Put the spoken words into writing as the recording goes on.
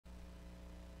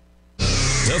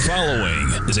The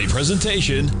following is a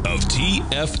presentation of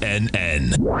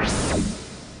TFNN.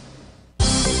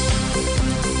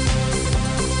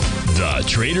 The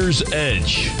Trader's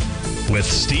Edge with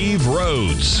Steve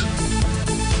Rhodes.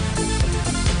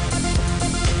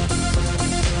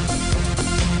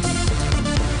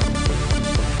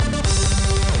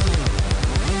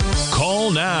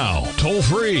 Call now, toll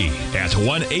free at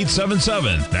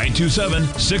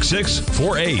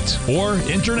 1-877-927-6648 or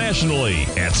internationally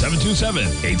at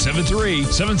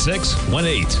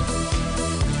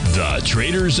 727-873-7618. The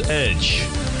Trader's Edge.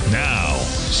 Now,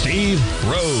 Steve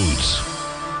Rhodes.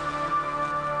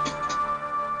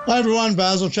 Hi everyone,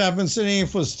 Basil Chapman sitting in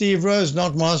for Steve Rhodes,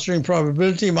 Not Mastering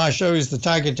Probability. My show is the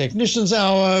Target Technicians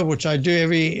Hour, which I do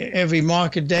every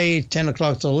market day, 10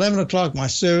 o'clock to 11 o'clock. My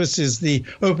service is the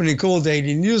Opening Call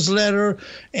Daily Newsletter.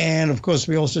 And of course,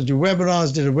 we also do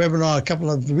webinars. Did a webinar a couple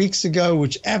of weeks ago,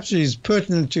 which absolutely is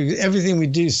pertinent to everything we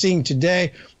do seeing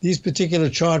today. These particular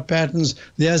chart patterns,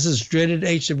 there's this dreaded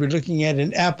H that we're looking at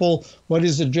in Apple. What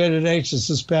is the dreaded H? It's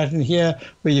this pattern here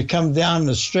where you come down in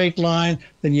a straight line,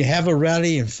 then you have a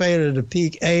rally and fail at a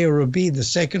peak A or a B, the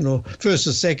second or first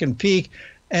or second peak,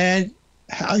 and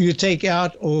how you take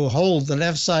out or hold the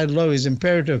left side low is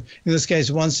imperative. In this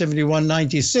case,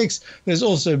 171.96. There's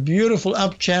also a beautiful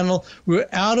up channel. We're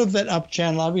out of that up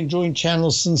channel. I've been drawing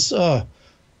channels since late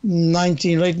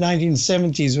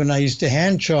 1970s when I used to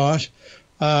hand chart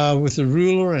with a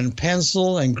ruler and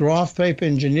pencil and graph paper,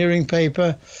 engineering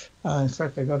paper. In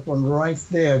fact, I got one right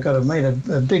there. I made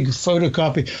a big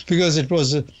photocopy because it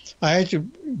was I had to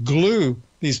glue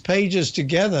these pages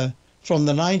together from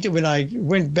the when I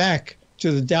went back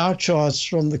to the Dow charts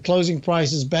from the closing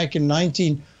prices back in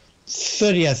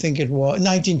 1930, I think it was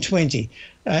 1920,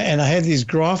 and I had these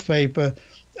graph paper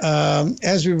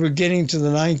as we were getting to the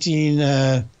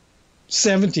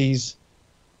 1970s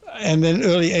and then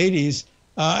early 80s.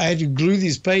 I had to glue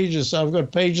these pages, so I've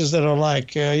got pages that are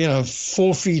like,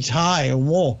 4 feet high or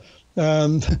more.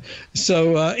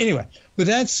 Anyway, with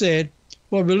that said,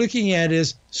 what we're looking at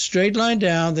is straight line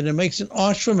down, then it makes an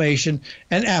arch formation,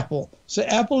 and Apple. So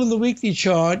Apple in the weekly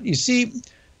chart, you see,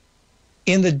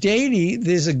 in the daily,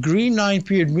 there's a green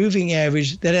 9-period moving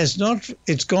average that has not,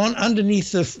 it's gone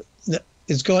underneath the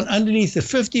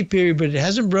 50 period, but it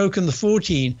hasn't broken the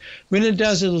 14. When it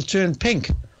does, it'll turn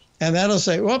pink. And that'll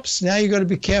say, whoops, now you got to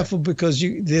be careful because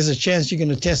there's a chance you're going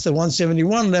to test the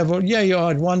 171 level. Yeah, you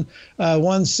are at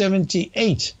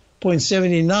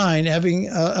 178.79, having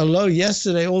a low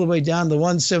yesterday all the way down the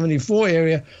 174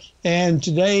 area. And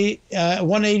today,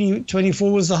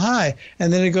 180.24 was the high.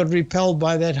 And then it got repelled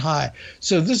by that high.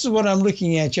 So this is what I'm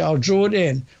looking at. I'll draw it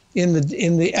in.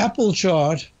 In the Apple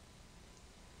chart,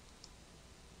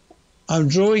 I'm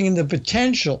drawing in the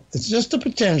potential. It's just a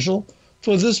potential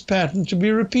for this pattern to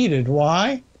be repeated.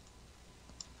 Why?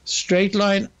 Straight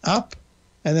line up,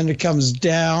 and then it comes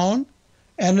down,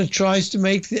 and it tries to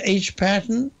make the H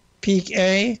pattern, peak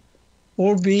A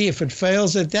or B. If it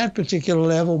fails at that particular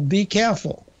level, be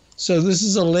careful. So this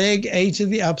is a leg A to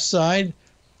the upside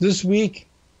this week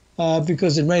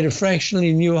because it made a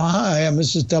fractionally new high. I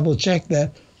must just double check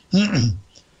that.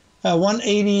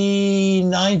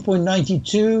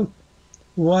 189.92.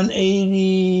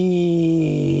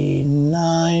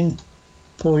 189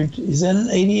 point, is that an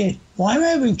 88? Why am I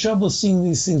having trouble seeing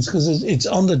these things? Because it's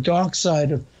on the dark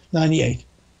side of 98.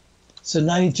 So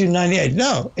 92, 98.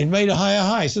 No, it made a higher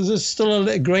high. So there's still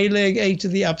a gray leg A to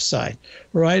the upside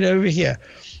right over here.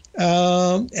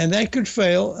 And that could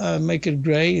fail, make it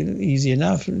gray, easy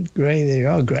enough. Gray, there you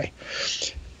are, gray.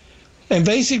 And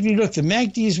basically, look, the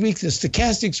MACD is weak, the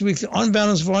stochastics weak, the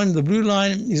unbalanced volume, the blue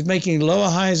line is making lower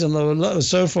highs and lower lows,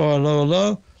 so far a lower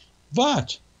low.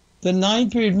 But the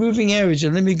 9-period moving average,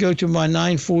 and let me go to my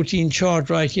 914 chart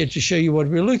right here to show you what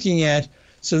we're looking at.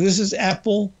 So this is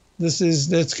Apple.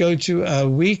 Let's go to a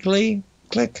weekly,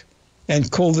 click,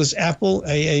 and call this Apple,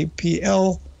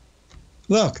 AAPL.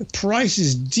 Look, price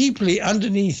is deeply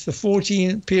underneath the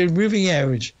 14-period moving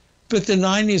average, but the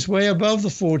 9 is way above the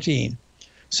 14.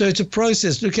 So it's a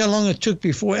process. Look how long it took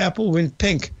before Apple went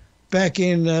pink back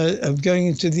in going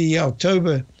into the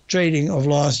October trading of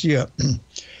last year.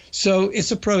 So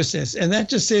it's a process. And that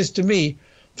just says to me,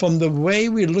 from the way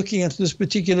we're looking at this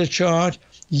particular chart,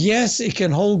 yes, it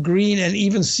can hold green and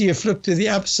even see a flip to the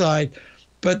upside.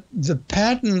 But the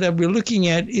pattern that we're looking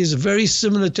at is very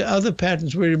similar to other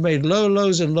patterns where it made low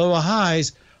lows and lower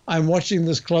highs. I'm watching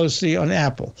this closely on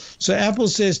Apple. So Apple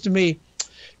says to me,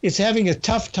 it's having a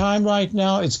tough time right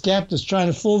now. It's gapped. It's trying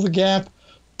to fill the gap.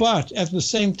 But at the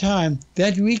same time,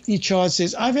 that weekly chart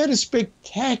says, I've had a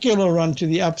spectacular run to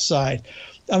the upside.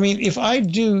 I mean, if I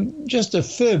do just a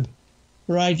fib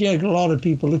right here. A lot of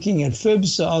people looking at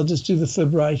fibs, so I'll just do the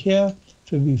fib right here.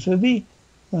 Fibby,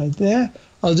 right there.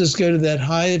 I'll just go to that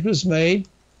high that was made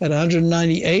at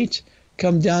 198,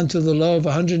 come down to the low of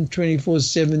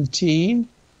 124.17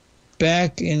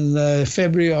 back in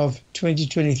February of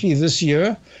 2023 this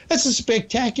year. That's a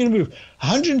spectacular move.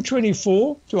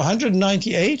 124 to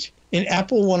 198 in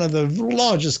Apple, one of the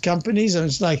largest companies, and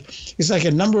it's like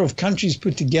a number of countries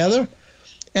put together,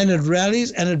 and it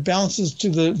rallies and it bounces to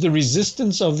the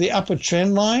resistance of the upper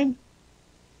trend line.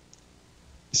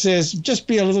 It says just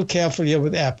be a little careful here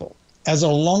with Apple. As a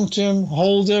long-term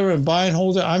holder and buy and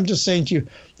holder, I'm just saying to you,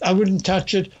 I wouldn't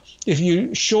touch it. If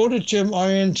you're shorter-term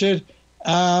oriented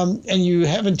and you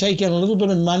haven't taken a little bit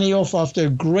of money off after a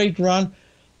great run,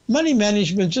 money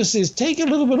management just says take a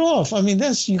little bit off. I mean,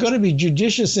 you got to be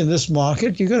judicious in this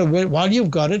market. You got to wait while you've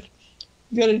got it.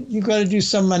 You got to do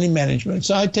some money management.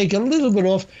 So I take a little bit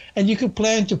off, and you could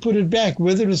plan to put it back,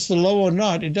 whether it's the low or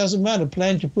not. It doesn't matter.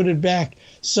 Plan to put it back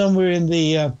somewhere in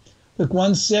the look.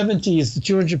 170 is the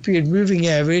 200-period moving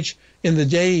average in the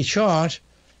daily chart.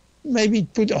 Maybe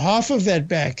put half of that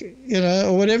back,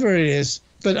 or whatever it is.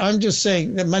 But I'm just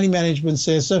saying that money management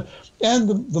says so.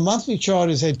 And the monthly chart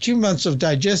has had 2 months of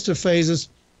digestive phases.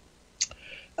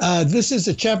 This is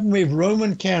the Chapman wave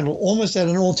Roman candle, almost at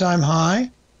an all-time high,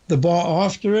 the bar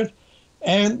after it.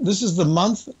 And this is the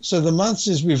month. So the month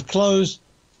says we've closed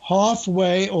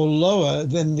halfway or lower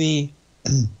than the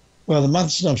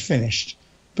month's not finished,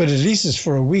 but at least it's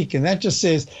for a week. And that just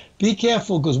says be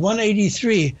careful, because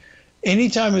 183,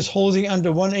 anytime it's holding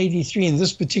under 183 in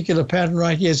this particular pattern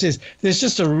right here, it says there's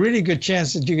just a really good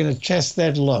chance that you're going to test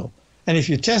that low. And if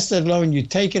you test that low and you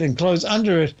take it and close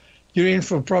under it, you're in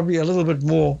for probably a little bit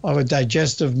more of a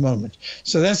digestive moment.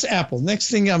 So that's Apple.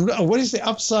 Next thing, what is the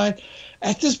upside?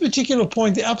 At this particular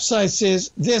point, the upside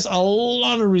says there's a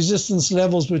lot of resistance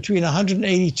levels between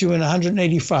 182 and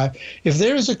 185. If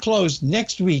there is a close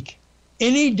next week,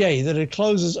 any day that it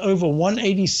closes over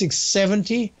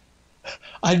 186.70,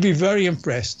 I'd be very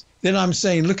impressed. Then I'm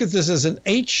saying look at this as an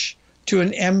H to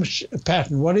an M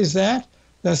pattern. What is that?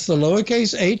 That's the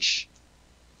lowercase h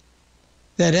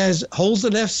that holds the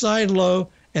left side low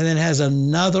and then has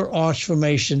another arch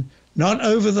formation, not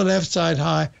over the left side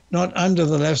high, not under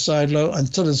the left side low,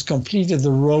 until it's completed the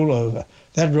rollover.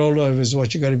 That rollover is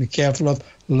what you got to be careful of.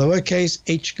 Lowercase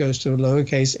h goes to a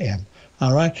lowercase m.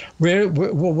 All right.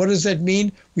 What does that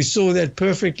mean? We saw that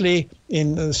perfectly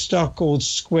in the stock called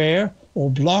Square or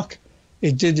Block.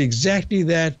 It did exactly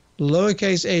that.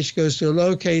 Lowercase h goes to a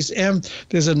lowercase m.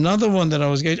 There's another one that I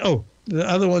was getting. Oh, the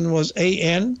other one was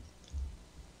AN.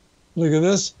 Look at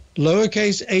this.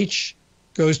 Lowercase h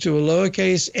goes to a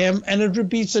lowercase m, and it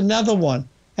repeats another one.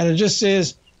 And it just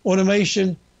says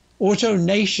AutoNation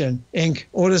Inc.,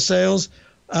 Auto Sales.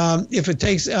 If it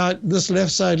takes out this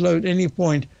left side low at any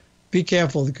point, be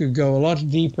careful. It could go a lot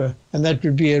deeper, and that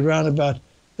would be around about,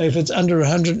 if it's under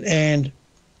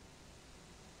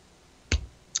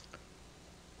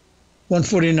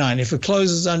 149. If it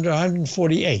closes under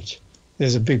 148,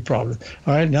 there's a big problem.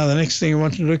 All right, now the next thing I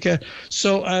want to look at.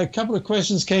 So a couple of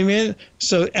questions came in.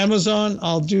 So Amazon,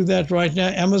 I'll do that right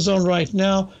now.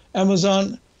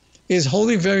 Amazon is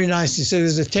holding very nicely. So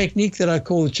there's a technique that I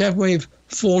call the Chapman wave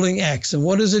falling axe. And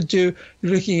what does it do?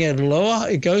 You're looking at lower,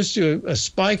 it goes to a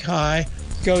spike high,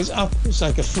 goes up, it's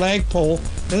like a flagpole,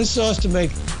 then it starts to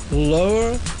make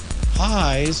lower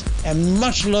highs and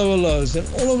much lower lows. Then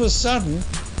all of a sudden,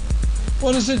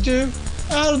 what does it do?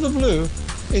 Out of the blue,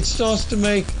 it starts to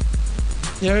make,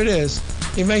 there it is,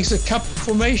 it makes a cup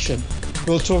formation.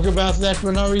 We'll talk about that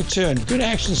when I return. Good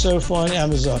action so far in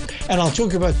Amazon. And I'll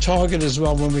talk about Target as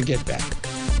well when we get back.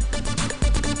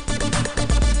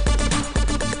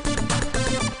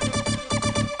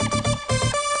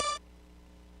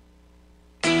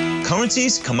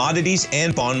 Currencies, commodities,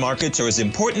 and bond markets are as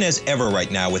important as ever right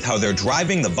now with how they're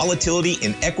driving the volatility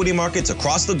in equity markets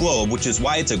across the globe, which is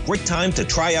why it's a great time to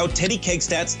try out Teddy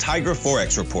Kegstad's Tiger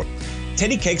Forex Report.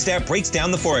 Teddy Kegstad breaks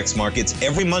down the Forex markets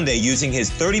every Monday using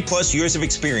his 30-plus years of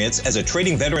experience as a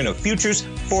trading veteran of futures,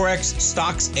 Forex,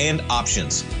 stocks, and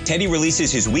options. Teddy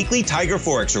releases his weekly Tiger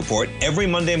Forex Report every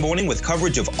Monday morning with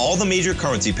coverage of all the major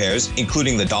currency pairs,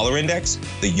 including the dollar index,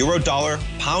 the euro dollar,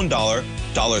 pound dollar,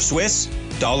 dollar Swiss,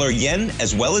 dollar yen,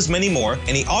 as well as many more,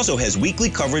 and he also has weekly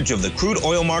coverage of the crude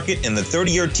oil market and the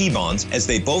 30-year T-bonds, as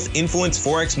they both influence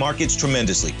Forex markets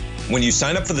tremendously. When you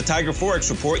sign up for the Tiger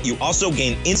Forex Report, you also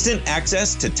gain instant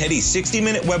access to Teddy's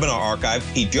 60-minute webinar archive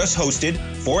he just hosted,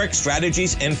 Forex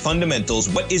Strategies and Fundamentals,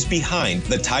 What is Behind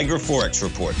the Tiger Forex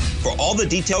Report. For all the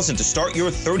details and to start your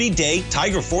 30-day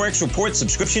Tiger Forex Report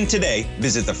subscription today,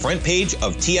 visit the front page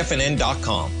of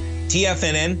TFNN.com.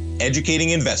 TFNN,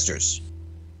 educating investors.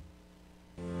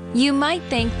 You might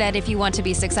think that if you want to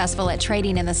be successful at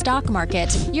trading in the stock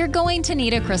market, you're going to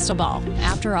need a crystal ball.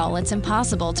 After all, it's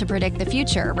impossible to predict the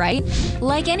future, right?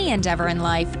 Like any endeavor in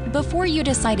life, before you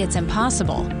decide it's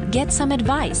impossible, get some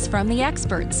advice from the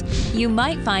experts. You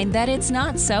might find that it's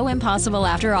not so impossible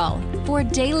after all. For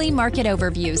daily market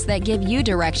overviews that give you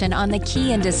direction on the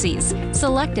key indices,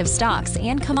 selective stocks,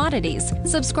 and commodities,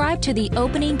 subscribe to the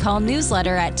Opening Call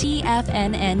newsletter at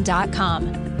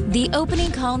TFNN.com. The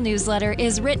Opening Call newsletter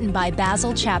is written by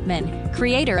Basil Chapman,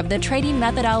 creator of the trading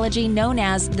methodology known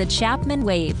as the Chapman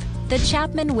Wave. The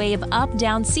Chapman Wave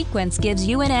up-down sequence gives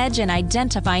you an edge in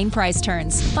identifying price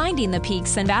turns, finding the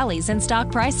peaks and valleys in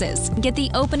stock prices. Get the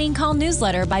Opening Call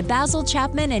newsletter by Basil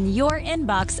Chapman in your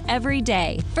inbox every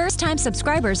day. First-time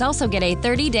subscribers also get a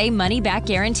 30-day money-back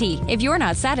guarantee. If you're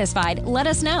not satisfied, let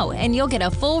us know, and you'll get a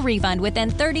full refund within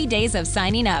 30 days of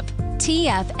signing up.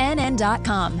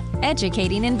 TFNN.com,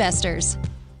 educating investors.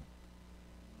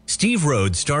 Steve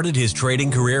Rhodes started his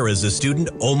trading career as a student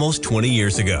almost 20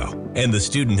 years ago, and the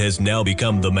student has now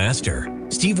become the master.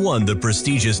 Steve won the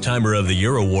prestigious Timer of the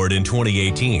Year award in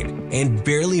 2018 and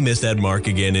barely missed that mark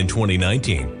again in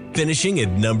 2019, finishing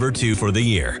at number 2 for the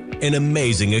year. An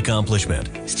amazing accomplishment.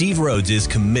 Steve Rhodes is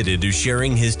committed to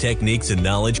sharing his techniques and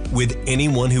knowledge with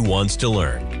anyone who wants to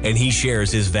learn, and he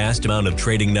shares his vast amount of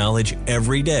trading knowledge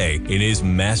every day in his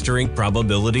Mastering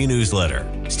Probability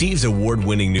newsletter. Steve's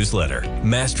award-winning newsletter,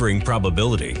 Mastering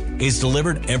Probability, is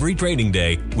delivered every trading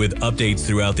day with updates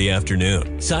throughout the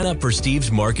afternoon. Sign up for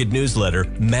Steve's market newsletter,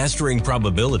 Mastering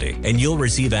Probability, and you'll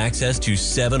receive access to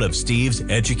 7 of Steve's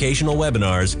educational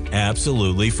webinars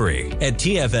absolutely free. At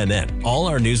TFNN, all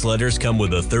our newsletters come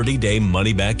with a 30-day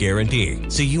money-back guarantee,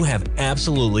 so you have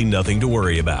absolutely nothing to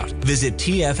worry about. Visit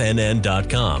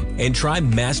TFNN.com and try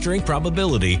Mastering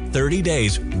Probability 30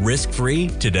 days risk-free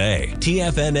today.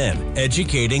 TFNN,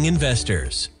 educating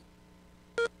investors.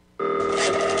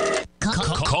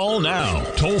 Call now,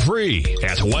 toll free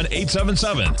at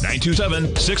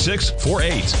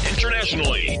 1-877-927-6648.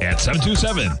 Internationally at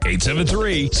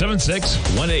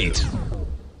 727-873-7618.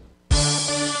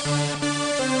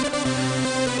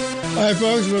 All right,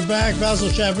 folks, we're back. Basil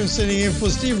Chapman sitting in for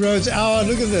Steve Rhodes.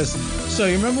 Look at this. So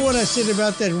you remember what I said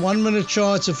about that 1-minute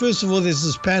chart? So first of all, there's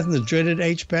this pattern, the dreaded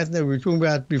H pattern that we were talking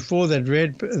about before, that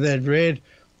red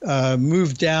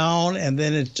move down, and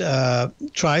then it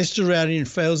tries to rally and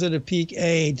fails at a peak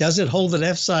A. Does it hold the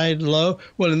left side low?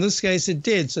 Well, in this case, it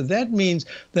did. So that means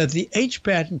that the H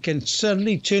pattern can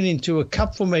suddenly turn into a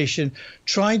cup formation,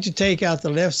 trying to take out the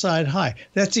left side high.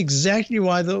 That's exactly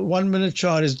why the 1-minute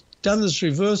chart has done this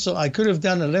reversal. I could have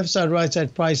done a left side, right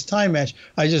side price time match.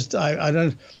 I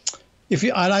don't.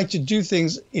 I like to do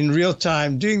things in real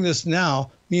time. Doing this now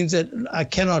means that I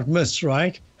cannot miss,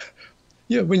 right?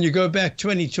 Yeah, when you go back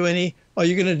 2020, are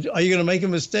you gonna make a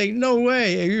mistake? No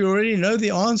way. You already know the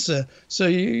answer. So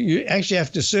you actually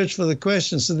have to search for the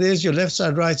question. So there's your left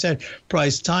side, right side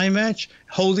price time match,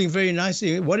 holding very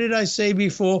nicely. What did I say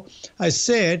before? I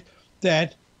said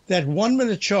that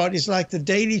 1-minute chart is like the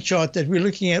daily chart that we're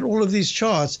looking at, all of these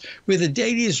charts, where the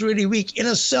daily is really weak in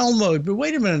a sell mode. But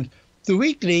wait a minute, the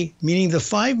weekly, meaning the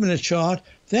 5-minute chart,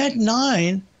 that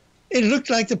 9, it looked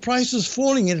like the price was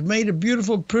falling. It made a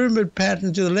beautiful pyramid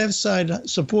pattern to the left side,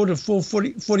 support of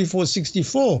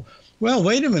 44.64. Well,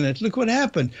 wait a minute. Look what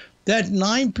happened. That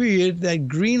 9 period, that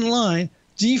green line,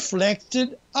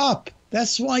 deflected up.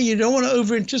 That's why you don't want to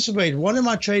over-anticipate. What am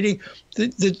I trading?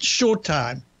 The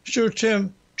short-term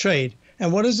trade.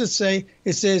 And what does it say?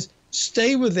 It says,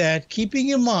 stay with that, keeping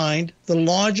in mind the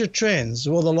larger trends.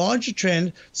 Well, the larger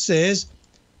trend says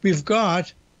we've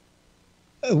got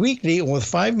a weekly or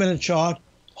 5-minute chart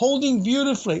holding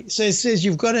beautifully. So it says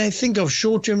you've got to think of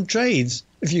short-term trades.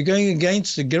 If you're going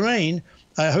against the grain,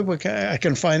 I hope I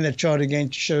can find that chart again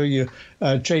to show you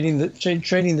trading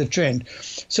the trend.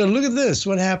 So look at this.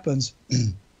 What happens?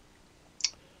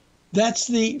 That's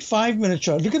the 5-minute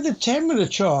chart. Look at the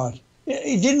 10-minute chart.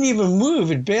 It didn't even move.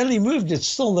 It barely moved. It's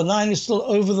still, the 9 is still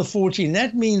over the 14.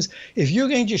 That means if you're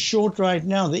going to short right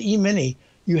now, the E-mini,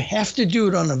 you have to do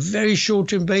it on a very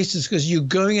short-term basis because you're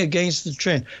going against the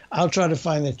trend. I'll try to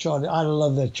find that chart. I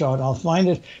love that chart. I'll find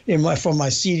it from my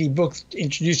CD book,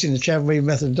 Introducing the Chapman Wave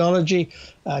Methodology.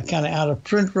 Kind of out of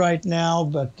print right now,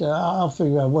 but I'll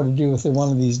figure out what to do with it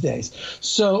one of these days.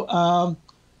 But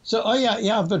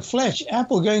Fletch,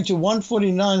 Apple going to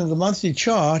 149 in the monthly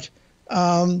chart,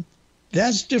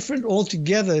 that's different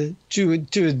altogether to a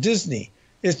Disney.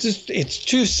 It's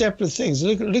two separate things.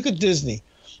 Look at Disney.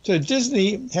 So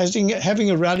Disney having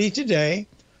a rally today.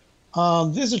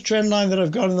 There's a trend line that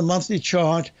I've got in the monthly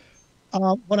chart.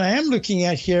 What I am looking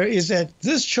at here is that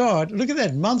this chart, look at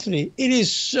that monthly, it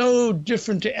is so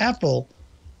different to Apple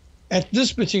at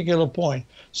this particular point.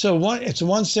 So it's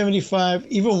 175,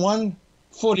 even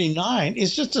 149.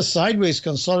 It's just a sideways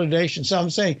consolidation. So I'm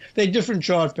saying they're different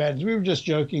chart patterns. We were just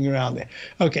joking around there.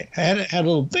 Okay, I had a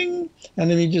little ping, and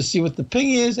let me just see what the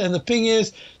ping is. And the ping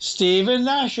is Steven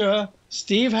Nasher.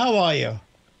 Steve, how are you?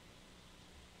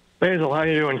 Basil, how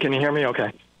you doing? Can you hear me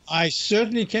okay? I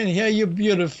certainly can hear you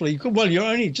beautifully. Well, you're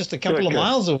only just a couple of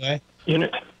miles away. You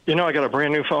know, I got a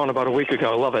brand new phone about a week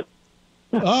ago. I love it.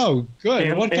 Oh,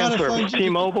 good. What kind of phone?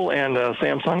 T-Mobile and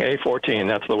Samsung A14.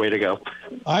 That's the way to go.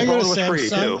 I got a Samsung. Free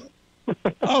too.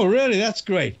 Oh, really? That's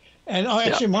great. And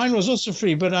actually, mine was also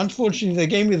free, but unfortunately, they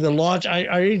gave me the large.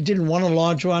 I really didn't want a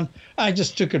large one. I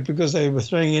just took it because they were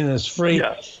throwing it in as free.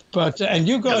 Yeah. But and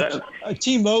you got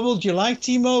T-Mobile. Do you like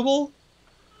T-Mobile?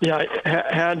 Yeah,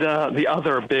 I had the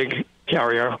other big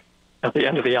carrier at the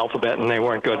end of the alphabet, and they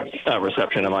weren't good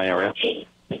reception in my area.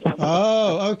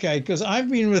 Oh, okay. Because I've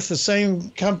been with the same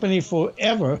company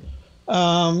forever,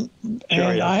 and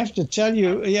I have to tell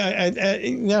you,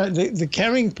 the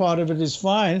carrying part of it is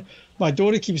fine. My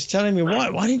daughter keeps telling me,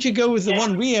 why didn't you go with the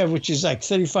one we have, which is like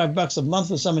 $35 a month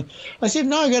or something? I said,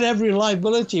 no, I got to have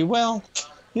reliability. Well,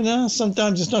 you know,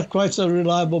 sometimes it's not quite so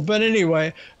reliable. But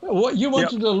anyway, what you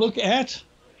wanted to look at?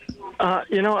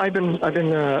 You know, I've been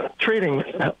trading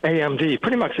AMD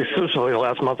pretty much exclusively the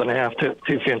last month and a half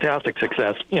to fantastic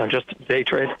success. You know, just day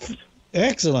trade.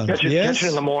 Excellent. Catch it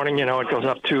in the morning. You know, it goes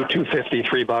up to $2.50,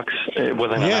 $3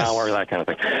 within an hour, that kind of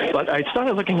thing. But I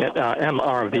started looking at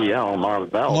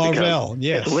Marvell, because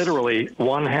it's literally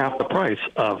one half the price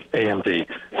of AMD.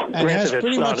 And it has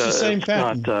pretty much the same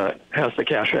pattern. Has the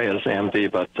cachet as AMD,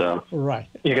 but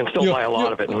you can still buy a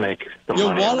lot of it and make the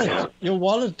money. Your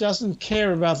wallet doesn't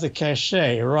care about the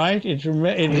cachet, right? It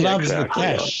loves the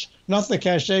cash, not the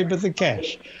cachet, but the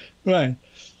cash, right?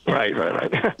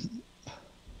 Right.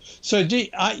 So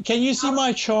can you see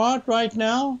my chart right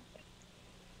now?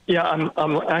 Yeah,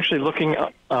 I'm actually looking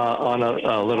on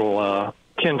a little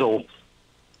Kindle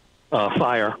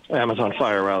Fire, Amazon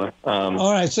Fire rather.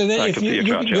 All right, so then if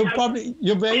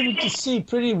you'll be able to see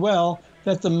pretty well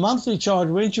that the monthly chart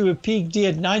went to a peak D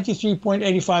at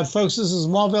 93.85. Folks, this is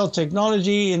Marvell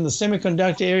Technology in the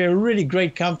semiconductor area, a really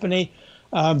great company,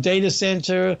 data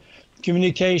center,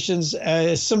 communications,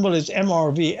 symbol is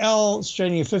MRVL, it's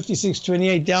trading at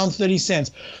 56.28, down 30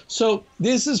 cents. So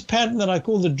this is pattern that I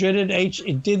call the dreaded H.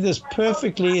 It did this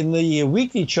perfectly in the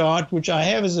weekly chart, which I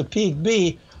have as a peak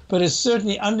B, but it's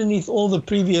certainly underneath all the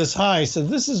previous highs. So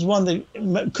this is one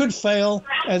that could fail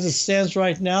as it stands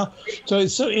right now. So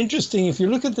it's so interesting. If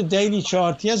you look at the daily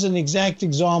chart, here's an exact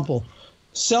example.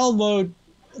 Sell mode,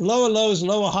 lower lows,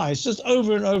 lower highs, just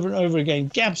over and over and over again.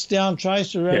 Gaps down,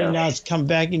 tries to rally, now it's come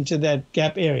back into that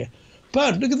gap area.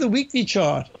 But look at the weekly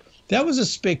chart. That was a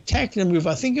spectacular move.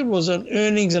 I think it was on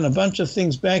earnings and a bunch of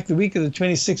things back the week of the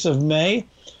 26th of May.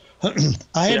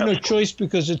 I had no choice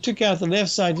because it took out the left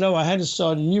side low. I had to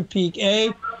start a new peak A,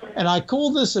 and I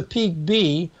call this a peak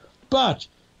B. But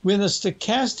when the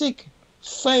stochastic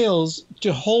fails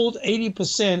to hold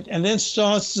 80% and then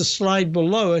starts to slide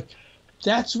below it,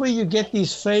 that's where you get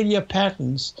these failure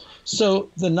patterns.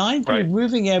 So the 9-period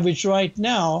moving average right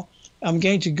now, I'm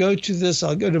going to go to this.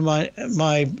 I'll go to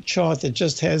my chart that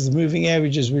just has the moving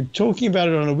averages. We're talking about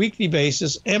it on a weekly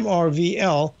basis,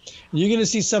 MRVL. You're going to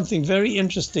see something very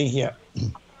interesting here.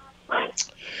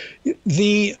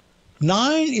 The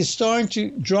 9 is starting to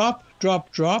drop.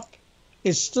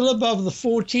 It's still above the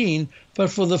 14, but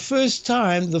for the first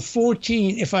time, the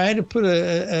 14, if I had to put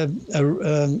a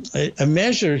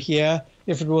measure here,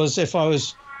 if I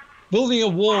was building a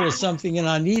wall or something and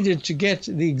I needed to get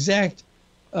the exact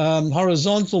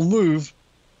horizontal move,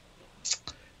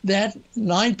 that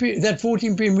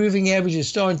 14-period moving average is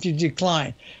starting to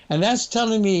decline. And that's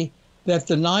telling me that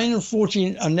the 9 and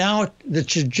 14 are now, the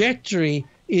trajectory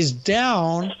is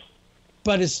down,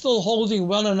 but it's still holding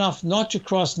well enough not to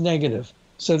cross negative.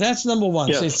 So that's number one.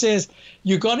 Yes. So it says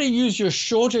you got to use your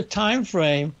shorter time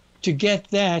frame to get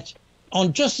that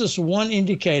on just this one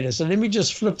indicator. So let me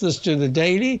just flip this to the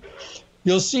daily.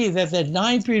 You'll see that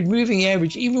 9-period moving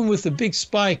average, even with the big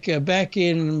spike back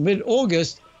in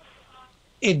mid-August,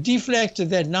 it deflected.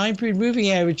 That 9-period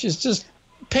moving average is just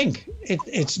pink.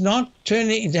 It's not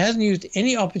turning. It hasn't used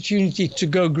any opportunity to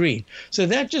go green. So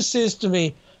that just says to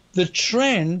me the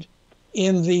trend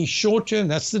in the short term,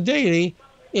 that's the daily,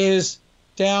 is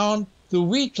down. The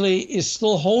weekly is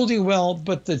still holding well,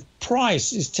 but the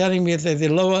price is telling me that they're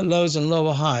lower lows and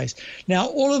lower highs. Now,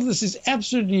 all of this is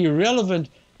absolutely irrelevant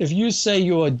if you say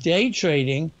you're day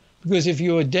trading, because if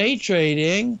you're day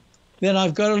trading, then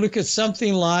I've got to look at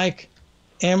something like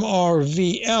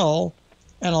MRVL,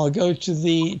 and I'll go to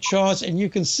the charts, and you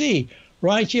can see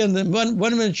right here in the 1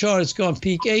 minute chart, it's gone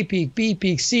peak A, peak B,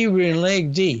 peak C. We're in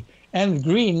leg D. And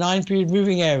green, 9-period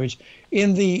moving average.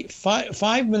 In the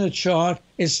 5 minute chart,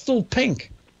 it's still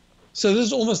pink. So this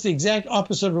is almost the exact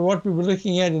opposite of what we were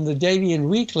looking at in the daily and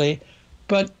weekly.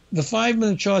 But the 5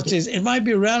 minute chart says it might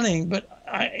be rallying, but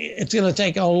it's going to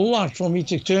take a lot for me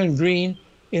to turn green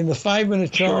in the 5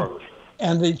 minute chart. Sure.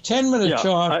 And the 10 minute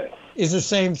chart is the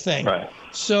same thing. Right.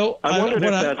 So I wondered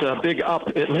if that's a big up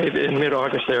in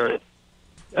mid-August there.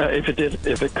 If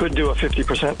it could do a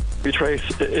 50% retrace,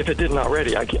 if it didn't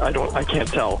already, I can't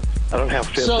tell. I don't have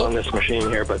fibs on this machine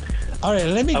here, but all right,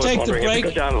 let me take the break. If it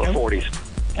goes down to the 40s.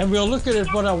 And we'll look at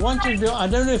it. What I want you to do, I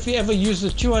don't know if you ever use the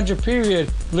 200 period.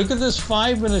 Look at this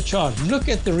 5 minute chart. Look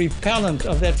at the repellent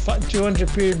of that 200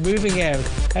 period moving average.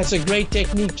 That's a great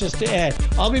technique just to add.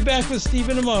 I'll be back with Steve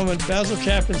in a moment. Basil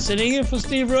Chapman sitting in for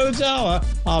Steve Rhodes Hour.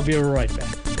 I'll be right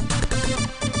back.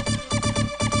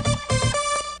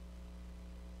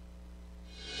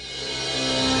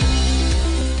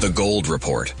 The Gold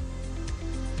Report.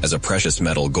 As a precious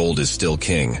metal, gold is still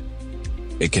king.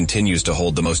 It continues to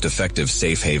hold the most effective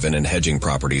safe haven and hedging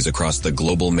properties across the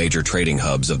global major trading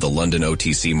hubs of the London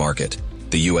OTC market,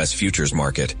 the U.S. futures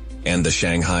market, and the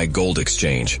Shanghai Gold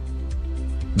Exchange.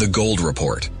 The Gold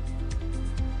Report.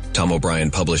 Tom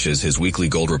O'Brien publishes his weekly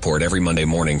gold report every Monday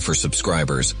morning for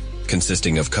subscribers,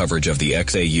 consisting of coverage of the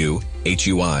XAU,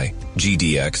 HUI,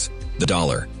 GDX, the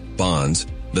dollar, bonds,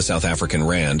 the South African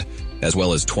rand, as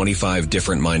well as 25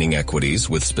 different mining equities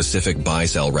with specific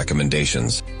buy-sell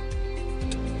recommendations.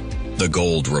 The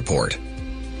Gold Report.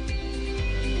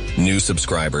 New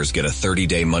subscribers get a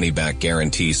 30-day money-back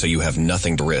guarantee, so you have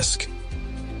nothing to risk.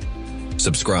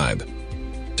 Subscribe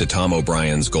to Tom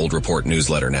O'Brien's Gold Report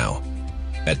newsletter now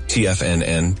at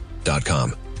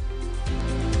TFNN.com.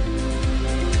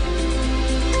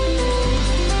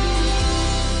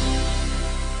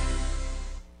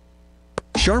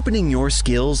 Sharpening your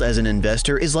skills as an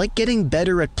investor is like getting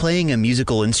better at playing a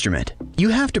musical instrument. You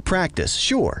have to practice,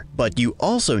 sure, but you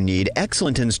also need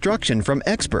excellent instruction from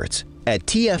experts. At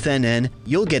TFNN,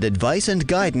 you'll get advice and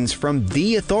guidance from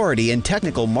the authority in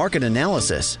technical market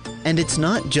analysis. And it's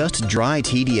not just dry,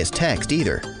 tedious text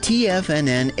either.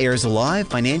 TFNN airs live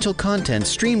financial content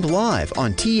streamed live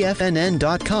on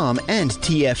TFNN.com and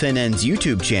TFNN's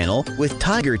YouTube channel with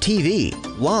Tiger TV,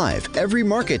 live every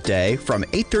market day from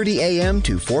 8:30 a.m.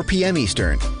 to 4 p.m.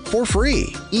 Eastern, for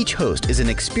free. Each host is an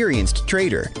experienced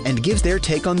trader and gives their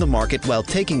take on the market while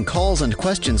taking calls and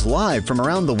questions live from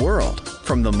around the world.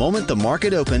 From the moment the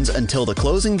market opens until the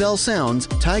closing bell sounds,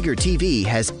 Tiger TV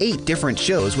has 8 different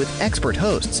shows with expert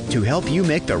hosts to help you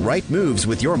make the right moves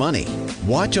with your money.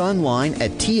 Watch online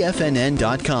at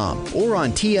TFNN.com or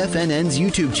on TFNN's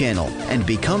YouTube channel and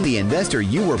become the investor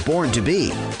you were born to be.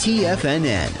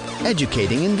 TFNN,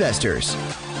 educating investors.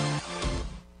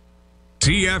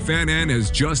 TFNN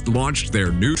has just launched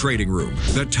their new trading room,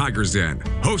 the Tiger's Den,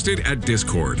 hosted at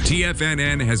Discord.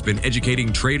 TFNN has been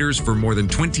educating traders for more than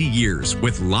 20 years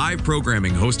with live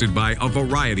programming hosted by a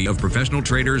variety of professional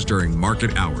traders during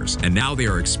market hours. And now they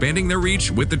are expanding their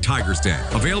reach with the Tiger's Den,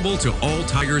 available to all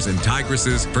tigers and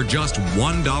tigresses for just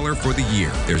 $1 for the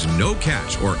year. There's no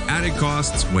catch or added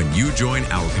costs when you join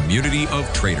our community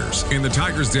of traders. In the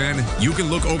Tiger's Den, you can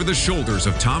look over the shoulders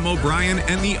of Tom O'Brien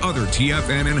and the other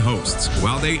TFNN hosts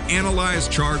while they analyze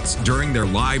charts during their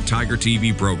live Tiger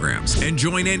TV programs, and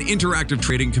join an interactive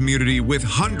trading community with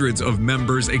hundreds of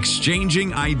members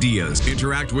exchanging ideas.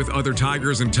 Interact with other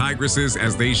tigers and tigresses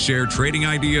as they share trading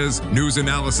ideas, news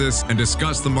analysis, and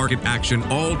discuss the market action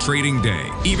all trading day,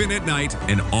 even at night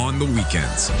and on the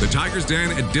weekends. The Tiger's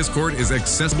Den at Discord is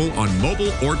accessible on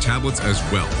mobile or tablets as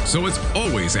well, so it's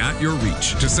always at your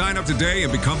reach. To sign up today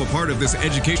and become a part of this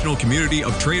educational community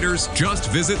of traders, just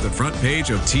visit the front page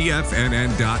of TFNN.com.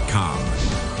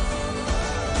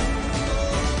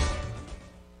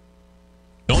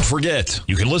 Don't forget,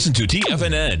 you can listen to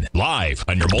TFNN live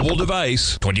on your mobile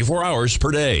device 24 hours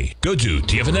per day. Go to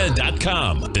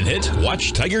TFNN.com, then hit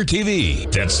Watch Tiger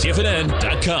TV. That's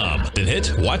TFNN.com, then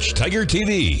hit Watch Tiger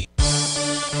TV.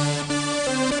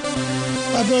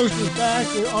 Hi, folks, we're back.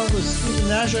 We're on with Steve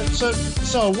Nash.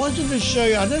 So I wanted to show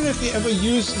you, I don't know if you ever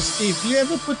used this, Steve. Do you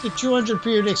ever put the 200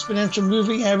 period exponential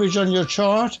moving average on your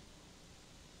chart?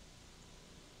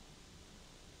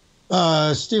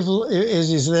 Steve, is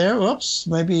he there? Oops,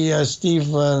 maybe Steve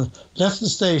left the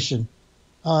station.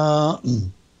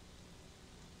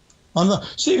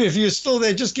 Steve, if you're still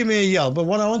there, just give me a yell. But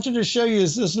what I wanted to show you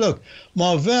is this. Look,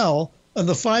 Marvell on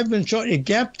the 5-minute chart, it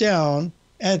gapped down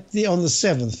on the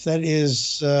 7th. That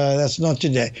is, that's not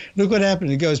today. Look what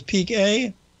happened. It goes peak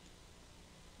A,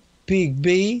 peak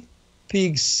B,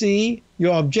 peak C,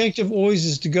 your objective always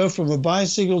is to go from a buy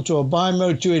signal to a buy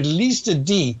mode to at least a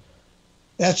D.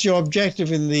 That's your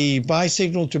objective in the buy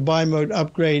signal to buy mode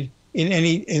upgrade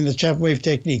in the Chapman wave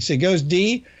technique. So it goes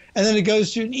D, and then it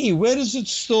goes to an E. Where does it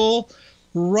stall?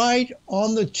 Right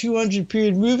on the 200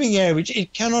 period moving average.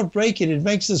 It cannot break it. It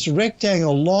makes this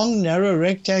rectangle, long, narrow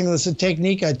rectangle. It's a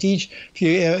technique I teach.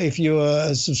 If you're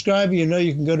a subscriber, you know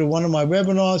you can go to one of my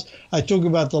webinars. I talk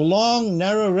about the long,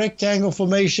 narrow rectangle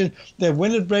formation that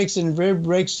when it breaks, it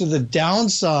breaks to the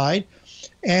downside,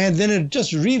 and then it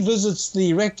just revisits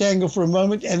the rectangle for a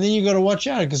moment, and then you got to watch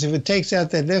out, because if it takes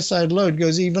out that left side low, it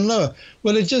goes even lower.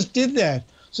 Well, it just did that.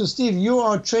 So, Steve, you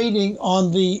are trading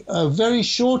on the very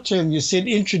short term. You said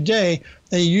intraday,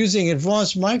 and you're using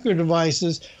advanced micro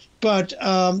devices, but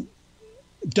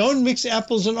don't mix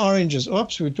apples and oranges.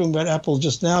 Oops, we were talking about apples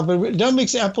just now, but don't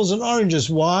mix apples and oranges.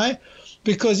 Why?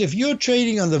 Because if you're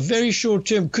trading on the very short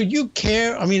term, could you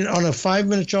care? I mean, on a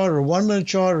 5-minute chart or a 1-minute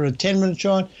chart or a 10-minute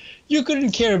chart, you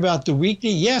couldn't care about the weekly.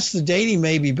 Yes, the daily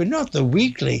maybe, but not the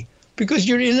weekly, because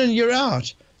you're in and you're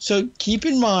out. So keep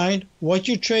in mind what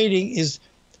you're trading is.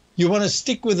 You want to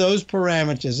stick with those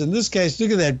parameters. In this case, look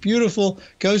at that. Beautiful.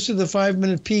 Goes to the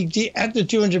 5-minute peak D at the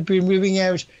 200 period moving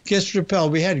average. Gets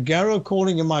repelled. We had Garrow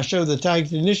calling in my show, the Tiger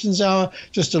Technicians Hour,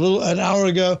 just an hour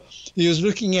ago. He was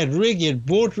looking at rig. He had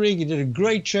bought rig. He did a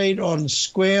great trade on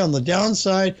square on the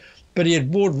downside, but he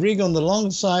had bought rig on the long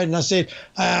side. And I said,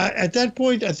 at that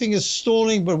point, I think it's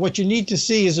stalling. But what you need to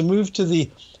see is a move to the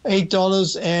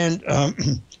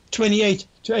 $8.28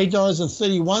 to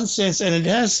 $8.31, and it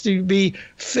has to be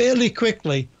fairly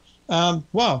quickly.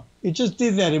 Wow, it just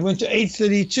did that. It went to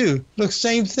 $8.32. Look,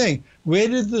 same thing. Where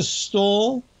did the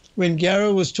stall when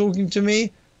Garrow was talking to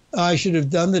me? I should have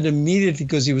done that immediately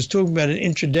because he was talking about an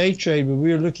intraday trade, but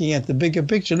we were looking at the bigger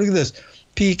picture. Look at this.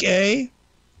 Peak A,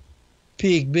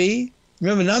 peak B.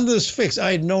 Remember, none of this fixed.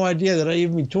 I had no idea that I'd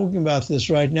even be talking about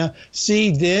this right now. See,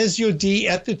 there's your D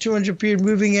at the 200 period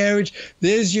moving average.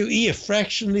 There's your E, a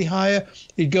fractionally higher.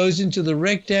 It goes into the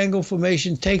rectangle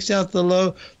formation, takes out the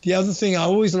low. The other thing I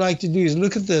always like to do is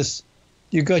look at this.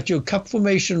 You got your cup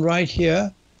formation right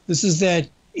here. This is that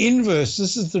inverse.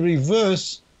 This is the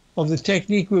reverse of the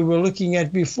technique we were looking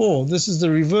at before. This is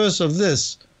the reverse of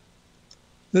this.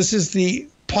 This is the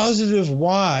positive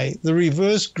Y, the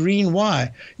reverse green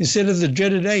Y. Instead of the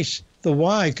dreaded H, the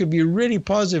Y could be really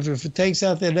positive if it takes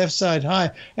out that left side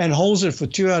high and holds it for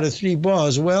 2 out of 3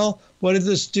 bars. Well, what did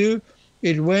this do?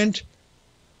 It went,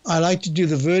 I like to do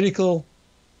the vertical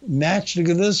match. Look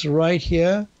at this right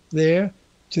here, there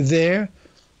to there.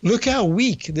 Look how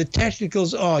weak the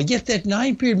technicals are. Yet that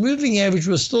 9-period moving average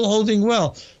was still holding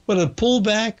well. But it pulled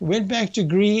back, went back to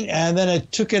green, and then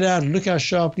it took it out. Look how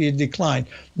sharply it declined.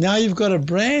 Now you've got a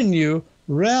brand new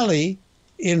rally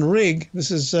in rig. This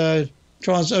is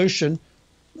Transocean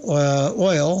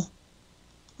oil.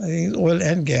 I think oil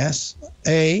and gas.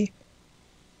 A,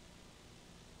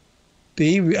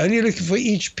 B. We're only looking for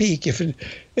each peak. If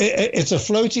it's a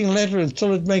floating letter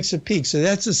until it makes a peak. So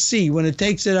that's a C. When it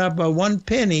takes it out by 1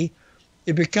 penny,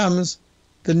 it becomes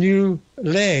the new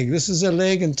leg. This is a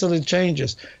leg until it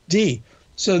changes. D.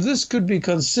 So this could be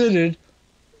considered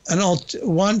an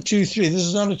 1, 2, 3. This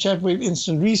is not a Chapman wave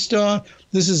instant restart.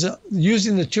 This is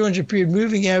using the 200 period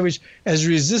moving average as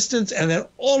resistance, and then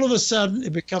all of a sudden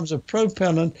it becomes a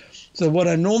propellant. So what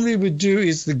I normally would do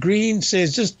is the green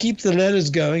says just keep the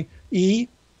letters going. E,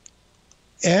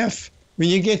 F. When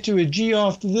you get to a G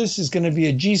after this, it's going to be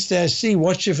a G/C.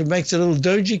 Watch if it makes a little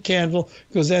doji candle,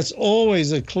 because that's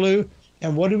always a clue.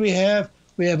 And what do we have?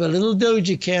 We have a little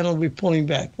doji candle we're pulling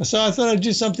back. So I thought I'd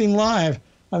do something live.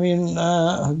 I mean,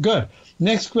 good.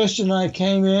 Next question I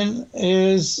came in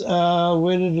is,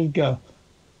 where did it go?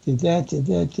 Did that.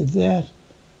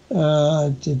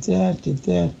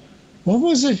 What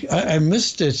was it? I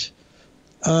missed it.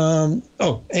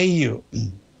 AU.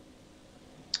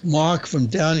 Mark from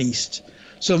down east.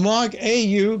 So Mark,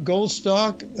 AU, gold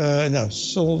stock,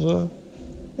 silver.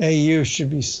 AU should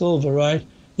be silver, right?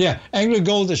 Yeah, Anglo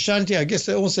Gold Ashanti. I guess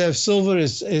they also have silver.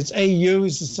 It's AU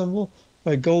is the symbol,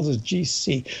 but gold is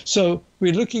GC. So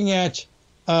we're looking at,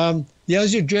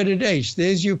 there's your dreaded H.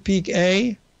 There's your peak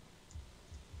A.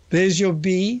 There's your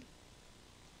B.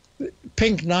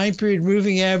 Pink 9-period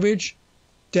moving average.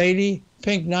 Daily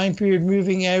pink 9-period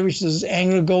moving average. This is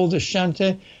Anglo Gold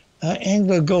Ashanti.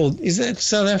 Anglo Gold, is that a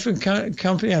South African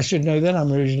company? I should know that.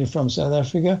 I'm originally from South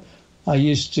Africa. I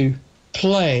used to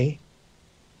play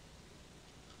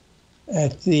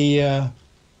at the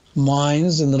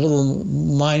mines in the little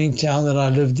mining town that I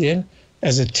lived in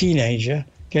as a teenager.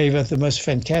 Gave up the most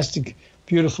fantastic,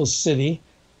 beautiful city,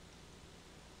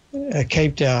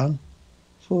 Cape Town,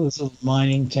 for this little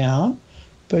mining town.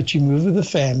 but you move with the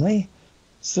family.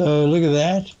 So look at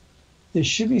that. There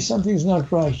should be something's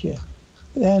not right here.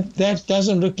 That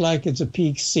doesn't look like it's a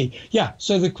peak C. Yeah,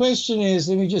 so the question is,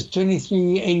 let me just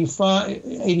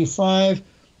 2385,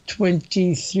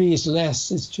 23 is less,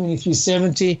 it's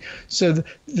 2370. So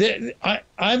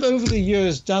I've over the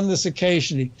years done this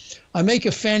occasionally. I make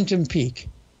a phantom peak,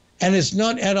 and it's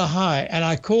not at a high. And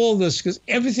I call this because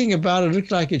everything about it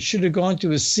looked like it should have gone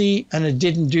to a C, and it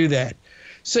didn't do that.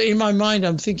 So in my mind,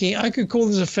 I'm thinking I could call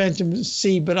this a phantom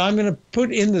C, but I'm going to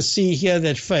put in the C here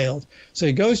that failed. So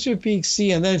it goes to a peak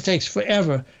C, and then it takes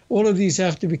forever. All of these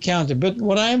have to be counted. But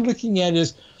what I'm looking at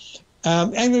is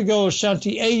Anglo Gold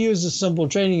Ashanti AU is a symbol,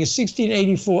 trading at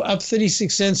 1684, up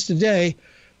 36 cents today.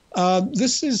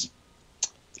 This is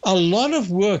a lot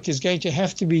of work is going to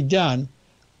have to be done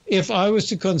if I was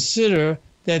to consider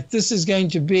that this is going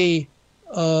to be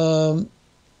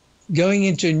going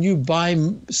into a new buy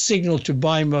signal to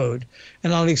buy mode.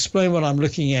 And I'll explain what I'm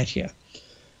looking at here.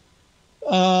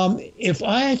 If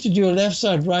I had to do a left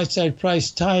side, right side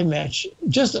price time match,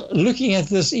 just looking at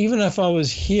this, even if I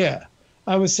was here,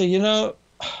 I would say, that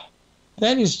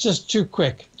is just too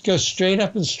quick. Go straight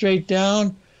up and straight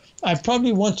down. I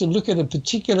probably want to look at a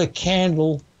particular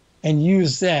candle and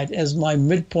use that as my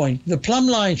midpoint. The plumb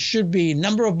line should be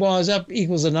number of bars up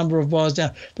equals the number of bars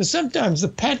down. But sometimes the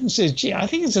pattern says, gee, I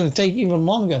think it's going to take even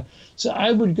longer. So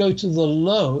I would go to the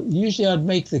low. Usually I'd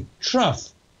make the trough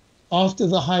after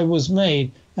the high was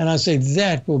made, and I say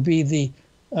that will be the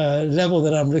level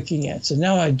that I'm looking at. So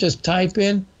now I just type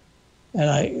in, and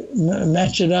I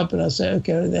match it up, and I say,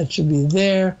 okay, that should be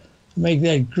there. Make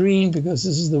that green because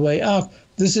this is the way up.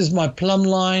 This is my plumb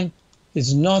line.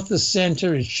 It's not the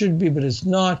center. It should be, but it's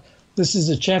not. This is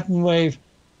a Chapman wave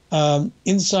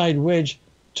inside wedge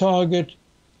target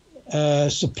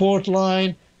support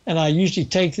line, and I usually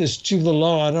take this to the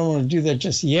low. I don't want to do that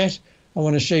just yet. I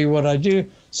want to show you what I do.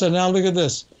 So now look at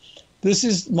this. This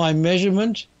is my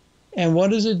measurement, and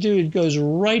what does it do? It goes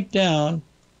right down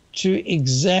to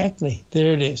exactly,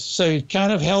 there it is. So it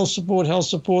kind of held support,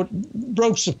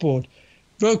 broke support,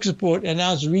 and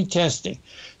now it's retesting.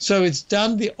 So it's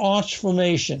done the arch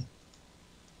formation,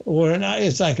 or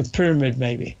it's like a pyramid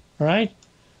maybe, all right?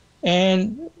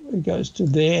 And it goes to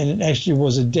there, and it actually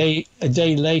was a day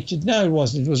later. No, it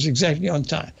wasn't. It was exactly on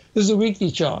time. This is a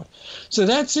weekly chart. So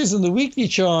that says in the weekly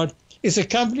chart, it's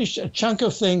accomplished a chunk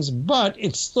of things, but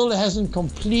it still hasn't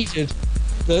completed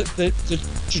the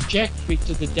trajectory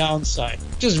to the downside,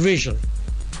 just visually.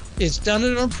 It's done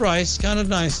it on price kind of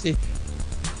nicely.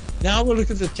 Now we'll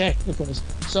look at the technicals.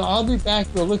 So I'll be back.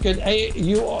 We'll look at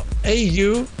AU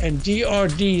and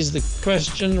DRD is the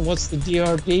question. What's the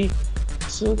DRD?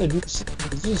 So that is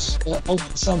this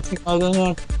something other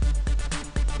than.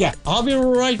 Yeah, I'll be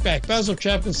right back. Basil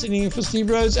Chapman sitting in for Steve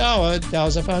Rhodes. Hour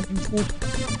Dow's up 140.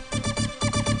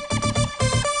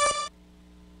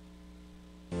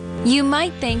 You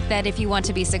might think that if you want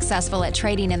to be successful at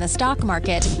trading in the stock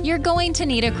market, you're going to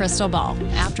need a crystal ball.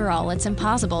 After all, it's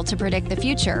impossible to predict the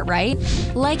future, right?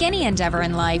 Like any endeavor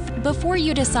in life, before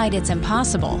you decide it's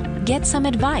impossible, get some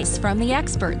advice from the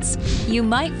experts. You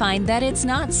might find that it's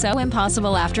not so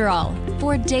impossible after all.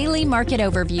 For daily market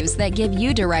overviews that give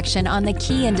you direction on the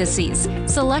key indices,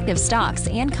 selective stocks,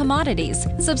 and commodities,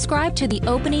 subscribe to the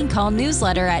Opening Call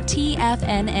newsletter at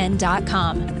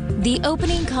TFNN.com. The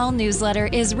Opening Call newsletter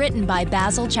is written by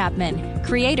Basil Chapman,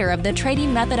 creator of the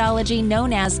trading methodology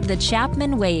known as the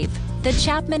Chapman Wave. The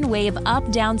Chapman Wave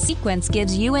up-down sequence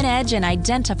gives you an edge in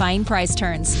identifying price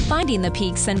turns, finding the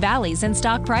peaks and valleys in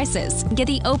stock prices. Get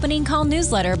the Opening Call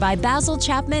newsletter by Basil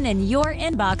Chapman in your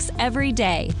inbox every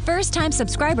day. First-time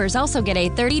subscribers also get a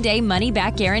 30-day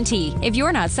money-back guarantee. If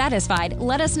you're not satisfied,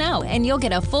 let us know, and you'll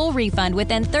get a full refund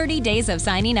within 30 days of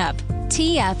signing up.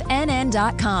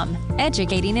 TFNN.com,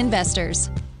 educating investors.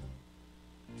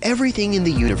 Everything in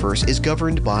the universe is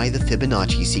governed by the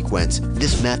Fibonacci sequence.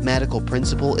 This mathematical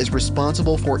principle is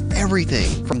responsible for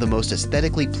everything from the most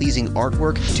aesthetically pleasing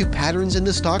artwork to patterns in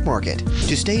the stock market.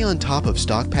 To stay on top of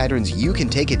stock patterns you can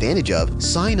take advantage of,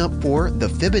 sign up for the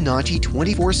Fibonacci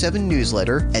 24/7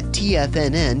 newsletter at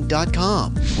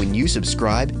TFNN.com. When you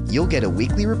subscribe, you'll get a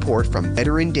weekly report from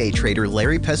veteran day trader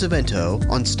Larry Pesavento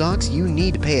on stocks you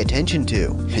need to pay attention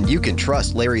to. And you can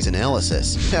trust Larry's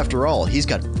analysis. After all, he's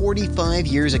got 45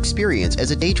 years experience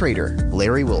as a day trader.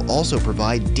 Larry will also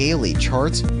provide daily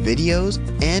charts, videos,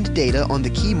 and data on the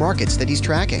key markets that he's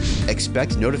tracking.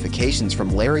 Expect notifications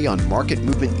from Larry on market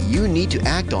movement you need to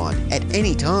act on at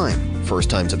any time.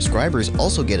 First-time subscribers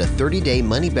also get a 30-day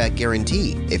money-back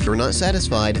guarantee. If you're not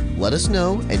satisfied, let us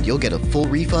know and you'll get a full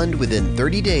refund within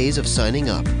 30 days of signing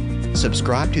up.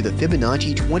 Subscribe to the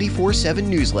Fibonacci 24/7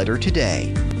 newsletter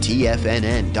today.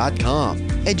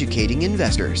 TFNN.com, educating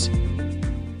investors.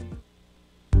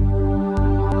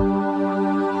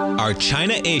 Are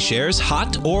China A shares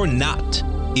hot or not?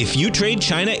 If you trade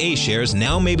China A shares,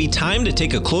 now may be time to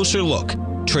take a closer look.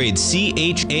 Trade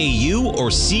CHAU or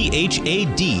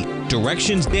CHAD,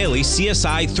 Directions Daily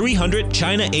CSI 300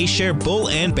 China A Share Bull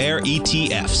and Bear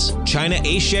ETFs. China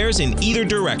A shares in either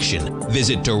direction.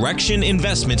 Visit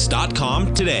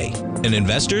directioninvestments.com today. An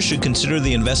investor should consider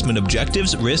the investment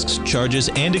objectives, risks, charges,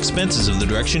 and expenses of the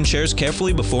Direction shares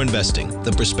carefully before investing.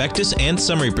 The prospectus and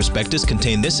summary prospectus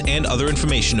contain this and other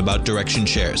information about Direction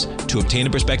shares. To obtain a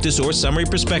prospectus or summary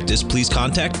prospectus, please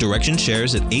contact Direction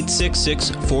shares at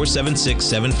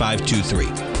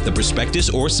 866-476-7523. The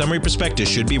prospectus or summary prospectus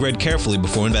should be read carefully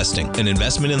before investing. An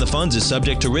investment in the funds is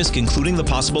subject to risk, including the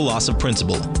possible loss of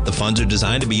principal. The funds are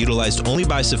designed to be utilized only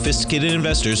by sophisticated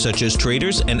investors such as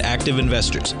traders and active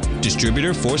investors.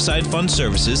 Distributor Foreside Fund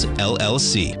Services,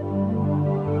 LLC.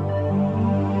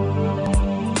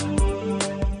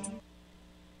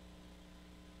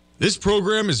 This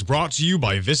program is brought to you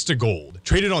by Vista Gold,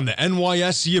 traded on the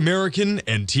NYSE American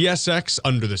and TSX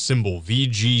under the symbol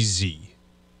VGZ.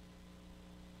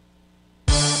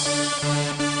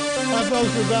 Hi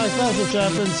folks, we're back. Basil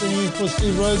Chapman singing for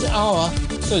Steve Rhodes Hour.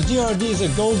 So DRD is a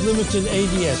gold limited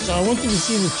ADS. So I wanted to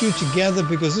see the two together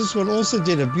because this one also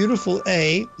did a beautiful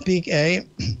A, peak A,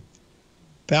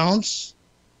 bounce,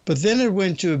 but then it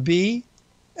went to a B,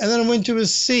 and then it went to a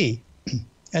C.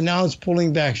 And now it's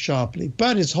pulling back sharply.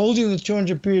 But it's holding the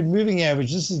 200-period moving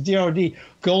average. This is DRD,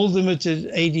 gold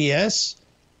limited ADS.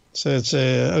 So it's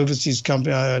an overseas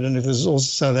company. I don't know if this is also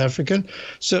South African.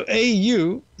 So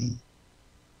AU,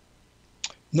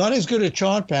 not as good a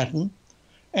chart pattern.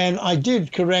 And I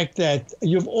did correct that.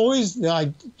 You've always,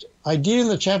 the idea in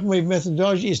the Chapman wave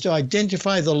methodology is to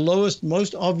identify the lowest,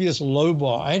 most obvious low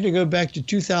bar. I had to go back to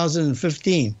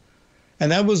 2015.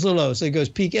 And that was the low. So it goes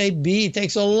peak A, B. It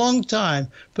takes a long time.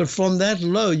 But from that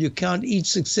low, you count each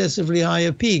successively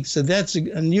higher peak. So that's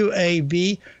a new A,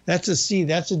 B. That's a C.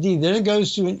 That's a D. Then it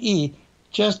goes to an E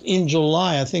just in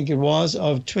July, I think it was,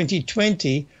 of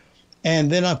 2020. And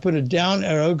then I put a down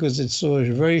arrow because it saw a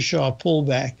very sharp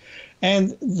pullback.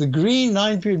 And the green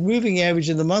 9-period moving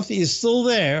average in the monthly is still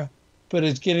there, but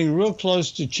it's getting real close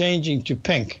to changing to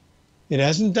pink. It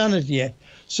hasn't done it yet.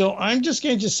 So I'm just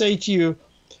going to say to you,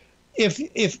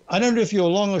 if I don't know if you're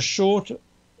long or short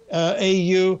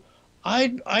AU,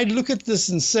 I'd look at this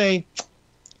and say,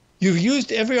 you've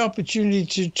used every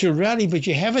opportunity to rally, but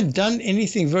you haven't done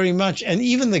anything very much. And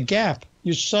even the gap,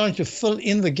 you're starting to fill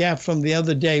in the gap from the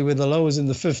other day where the low was in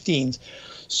the 15s.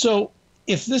 So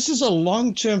if this is a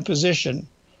long-term position,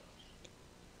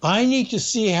 I need to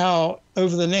see how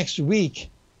over the next week,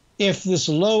 if this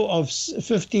low of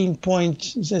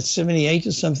 15.78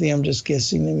 or something, I'm just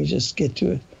guessing, let me just get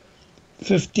to it,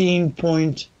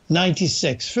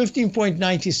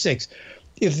 15.96,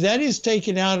 if that is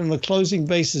taken out on a closing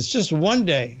basis just one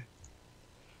day,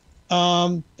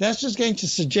 that's just going to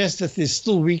suggest that there's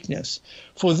still weakness.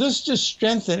 For this to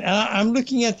strengthen, and I'm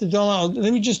looking at the dollar.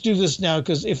 Let me just do this now,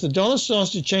 because if the dollar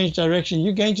starts to change direction,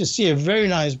 you're going to see a very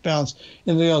nice bounce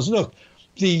in the dollars. Look,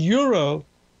 the euro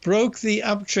broke the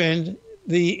uptrend,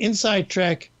 the inside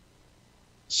track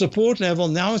support level.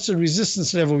 Now it's a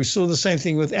resistance level. We saw the same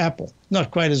thing with Apple.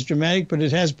 Not quite as dramatic, but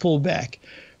it has pulled back.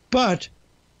 But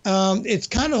it's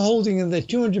kind of holding in the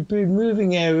 200-period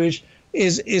moving average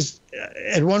is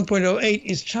at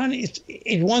 1.08.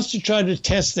 It wants to try to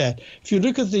test that. If you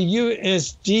look at the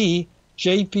USD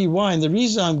JPY, and the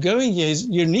reason I'm going here is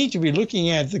you need to be looking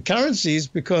at the currencies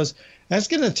because that's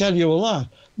going to tell you a lot.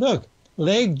 Look,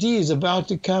 leg D is about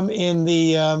to come in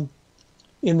the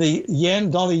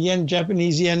yen, dollar yen,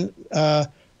 Japanese yen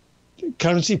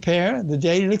currency pair. The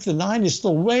daily, look, the 9 is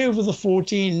still way over the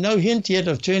 14. No hint yet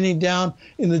of turning down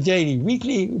in the daily.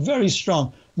 Weekly, very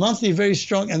strong. Monthly, very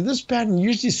strong. And this pattern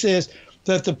usually says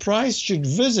that the price should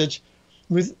visit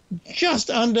with just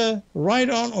under, right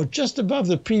on, or just above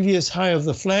the previous high of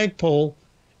the flagpole.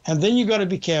 And then you got to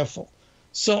be careful.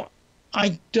 So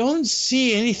I don't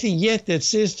see anything yet that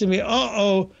says to me,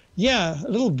 yeah, a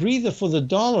little breather for the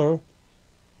dollar.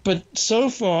 But so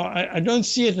far, I don't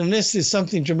see it unless there's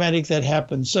something dramatic that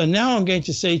happens. So now I'm going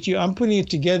to say to you, I'm putting it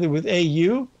together with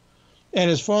AU.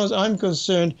 And as far as I'm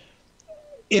concerned,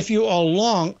 if you are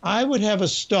long, I would have a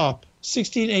stop,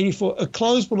 1684, a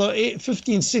close below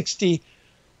 1560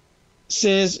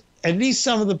 says at least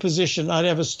some of the position, I'd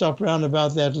have a stop round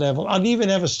about that level. I'd even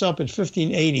have a stop at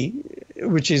 1580,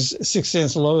 which is 6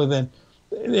 cents lower than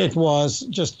it was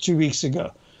just 2 weeks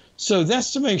ago. So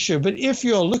that's to make sure. But if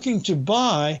you're looking to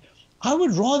buy, I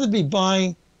would rather be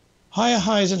buying higher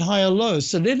highs and higher lows.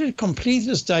 So let it complete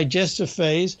this digestive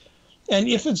phase. And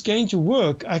if it's going to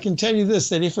work, I can tell you this,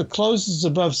 that if it closes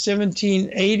above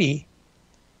 1780,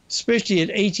 especially at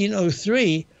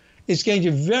 1803, it's going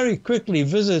to very quickly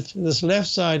visit this left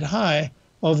side high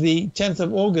of the 10th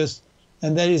of August,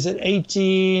 and that is at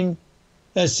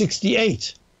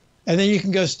 1868. And then you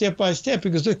can go step by step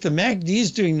because, look, the MACD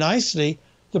is doing nicely.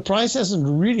 The price hasn't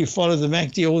really followed the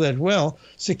MACD all that well.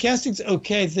 Stochastic's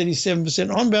okay at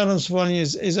 37%. On balance volume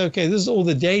is okay. This is all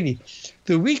the daily.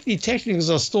 The weekly technicals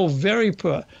are still very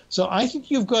poor. So I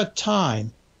think you've got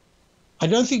time. I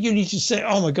don't think you need to say,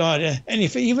 oh, my God. And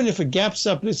even if it gaps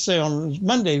up, let's say on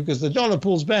Monday, because the dollar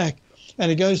pulls back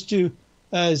and it goes to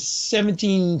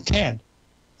 1710.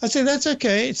 I say that's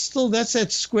okay. It's still, that's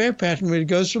that square pattern where it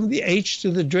goes from the H to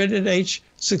the dreaded H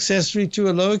successfully to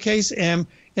a lowercase m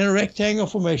in a rectangle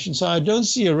formation. So I don't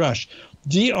see a rush.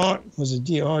 Was it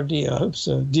DRD? I hope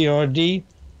so. DRD,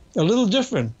 a little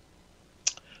different.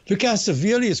 Look how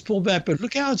severely it's pulled back, but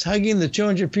look how it's hugging the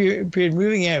 200 period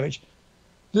moving average.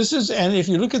 This is, and if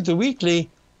you look at the weekly,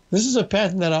 this is a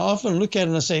pattern that I often look at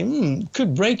and I say,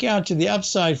 could break out to the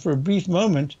upside for a brief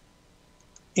moment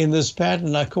in this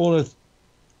pattern. I call it,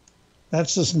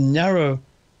 that's this narrow,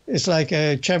 it's like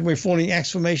a Chapman falling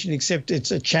axe formation, except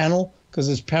it's a channel because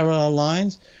it's parallel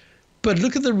lines. But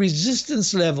look at the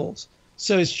resistance levels.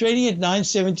 So it's trading at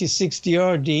 976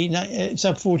 DRD. It's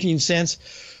up 14 cents.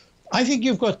 I think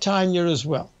you've got time here as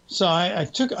well. So I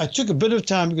took a bit of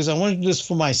time because I wanted this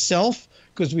for myself,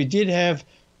 because we did have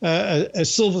a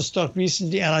silver stock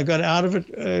recently and I got out of it,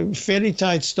 a fairly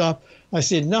tight stop. I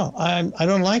said, no, I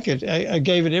don't like it. I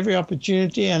gave it every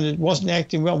opportunity and it wasn't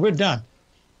acting well. We're done.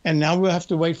 And now we'll have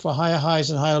to wait for higher highs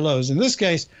and higher lows. In this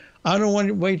case, I don't want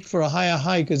to wait for a higher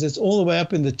high because it's all the way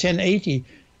up in the 1080.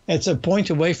 It's a point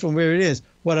away from where it is.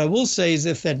 What I will say is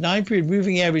if that 9-period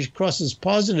moving average crosses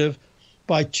positive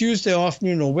by Tuesday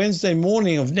afternoon or Wednesday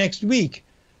morning of next week,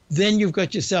 then you've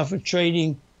got yourself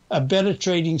a better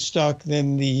trading stock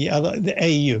than the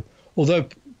AU. Although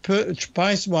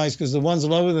price-wise, because the one's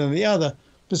lower than the other,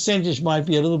 percentage might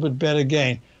be a little bit better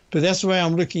gain. But that's the way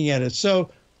I'm looking at it.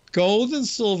 So gold and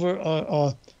silver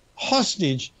are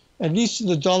hostage, at least to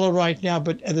the dollar right now,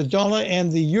 but the dollar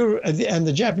and the euro and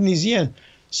the Japanese yen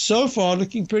so far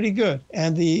looking pretty good.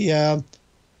 And the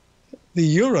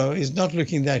euro is not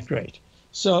looking that great.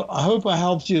 So I hope I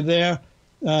helped you there.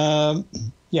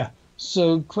 Yeah.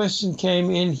 So question came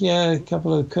in here, a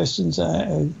couple of questions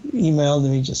I emailed.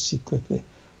 Let me just see quickly.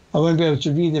 I won't be able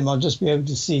to read them. I'll just be able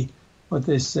to see what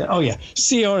they say. Oh, yeah,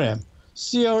 CRM.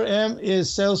 CRM is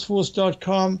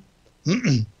Salesforce.com.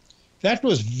 That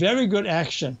was very good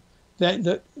action.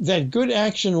 That good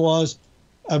action was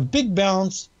a big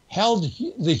bounce, held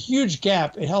the huge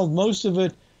gap. It held most of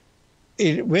it.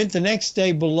 It went the next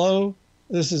day below.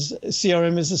 This is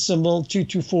CRM is a symbol,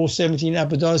 224.17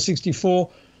 up $1.64.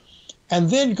 And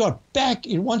then got back,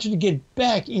 it wanted to get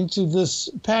back into this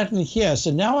pattern here. So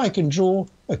now I can draw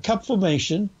a cup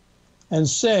formation and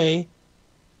say,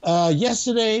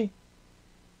 yesterday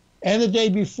and the day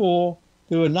before,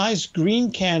 there were nice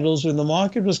green candles when the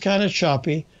market was kind of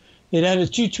choppy. It had a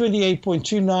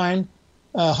 228.29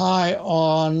 high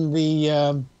on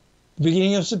the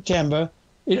beginning of September.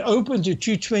 It opened to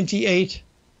 228,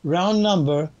 round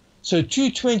number. So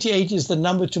 228 is the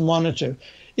number to monitor.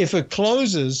 If it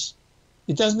closes,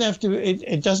 it doesn't have to,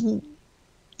 it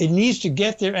needs to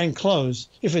get there and close.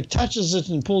 If it touches it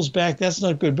and pulls back, that's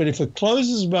not good. But if it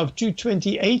closes above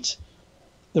 228,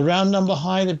 the round number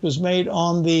high that was made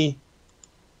on the,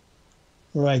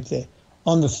 right there,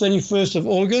 on the 31st of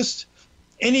August,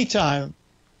 anytime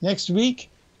next week,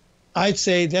 I'd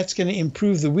say that's going to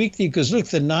improve the weekly because look,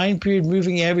 the 9-period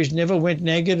moving average never went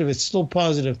negative. It's still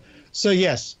positive. So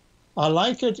yes, I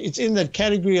like it. It's in that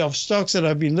category of stocks that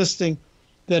I've been listing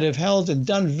that have held and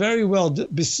done very well.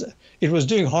 It was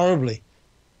doing horribly,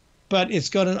 but it's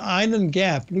got an island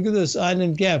gap. Look at this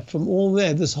island gap from all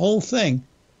there, this whole thing.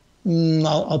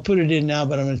 I'll put it in now,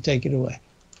 but I'm going to take it away.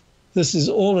 This is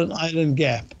all an island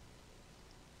gap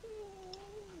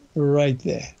right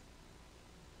there.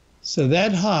 So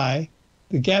that high,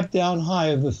 the gap down high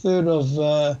of the 3rd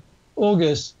of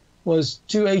August was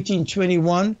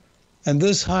 218.21, and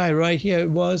this high right here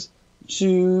was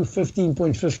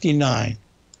 215.59.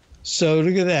 So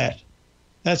look at that.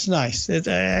 That's nice.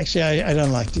 Actually, I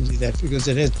don't like to do that because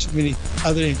it has too many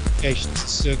other implications.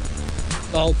 So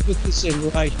I'll put this in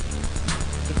right here.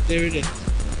 But there it is.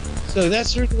 So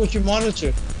that's really what you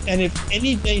monitor. And if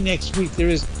any day next week there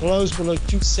is close below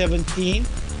 217,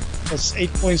 that's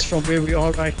 8 points from where we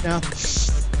are right now,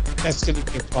 that's going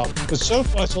to be a problem. But so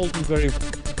far it's holding very well.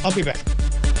 I'll be back.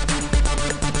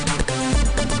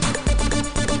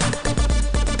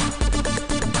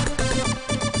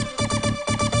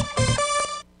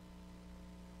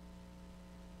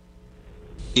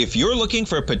 If you're looking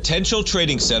for potential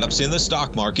trading setups in the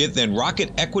stock market, then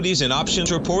Rocket Equities and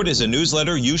Options Report is a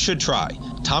newsletter you should try.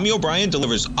 Tommy O'Brien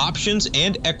delivers options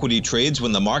and equity trades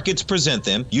when the markets present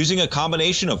them, using a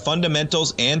combination of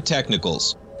fundamentals and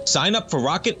technicals. Sign up for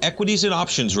Rocket Equities and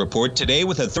Options Report today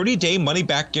with a 30-day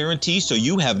money-back guarantee, so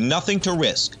you have nothing to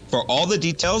risk. For all the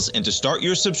details and to start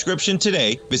your subscription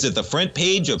today, visit the front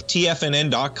page of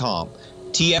TFNN.com.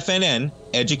 TFNN,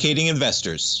 educating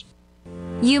investors.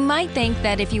 You might think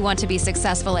that if you want to be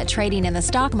successful at trading in the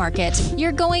stock market,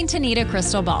 you're going to need a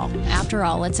crystal ball. After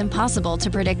all, it's impossible to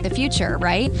predict the future,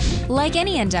 right? Like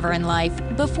any endeavor in life,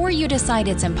 before you decide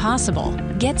it's impossible,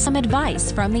 get some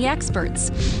advice from the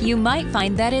experts. You might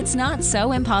find that it's not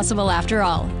so impossible after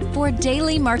all. For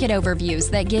daily market overviews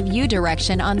that give you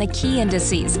direction on the key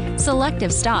indices,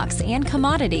 selective stocks, and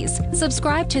commodities,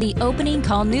 subscribe to the Opening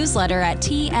Call newsletter at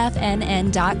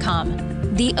TFNN.com.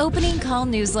 The Opening Call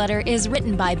newsletter is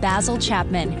written by Basil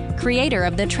Chapman, creator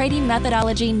of the trading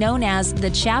methodology known as the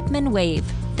Chapman Wave.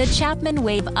 The Chapman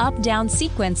Wave up-down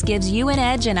sequence gives you an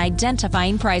edge in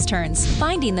identifying price turns,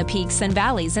 finding the peaks and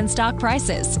valleys in stock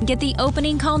prices. Get the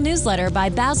Opening Call newsletter by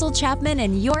Basil Chapman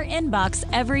in your inbox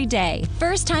every day.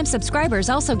 First-time subscribers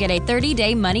also get a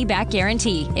 30-day money-back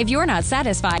guarantee. If you're not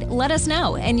satisfied, let us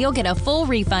know, and you'll get a full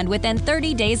refund within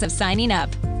 30 days of signing up.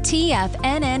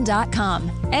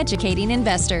 TFNN.com, educating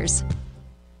investors.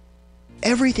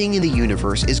 Everything in the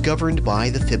universe is governed by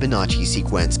the Fibonacci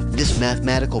sequence. This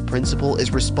mathematical principle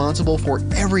is responsible for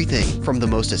everything from the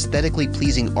most aesthetically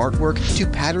pleasing artwork to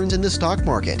patterns in the stock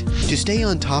market. To stay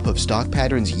on top of stock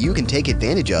patterns you can take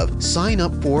advantage of, sign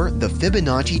up for the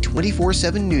Fibonacci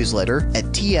 24/7 newsletter at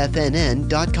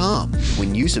TFNN.com.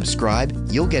 When you subscribe,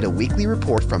 you'll get a weekly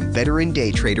report from veteran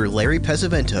day trader Larry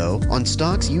Pesavento on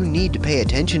stocks you need to pay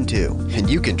attention to. And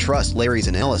you can trust Larry's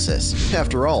analysis.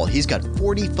 After all, he's got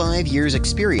 45 years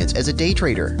experience as a day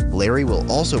trader. Larry will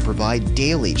also provide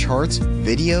daily charts,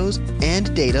 videos,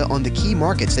 and data on the key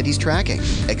markets that he's tracking.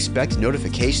 Expect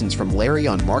notifications from Larry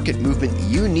on market movement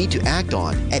you need to act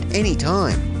on at any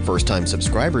time. First-time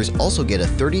subscribers also get a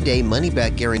 30-day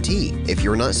money-back guarantee. If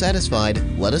you're not satisfied,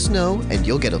 let us know and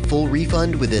you'll get a full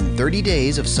refund within 30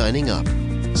 days of signing up.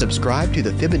 Subscribe to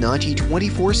the Fibonacci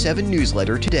 24/7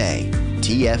 newsletter today.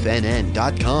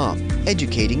 TFNN.com,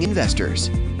 educating investors.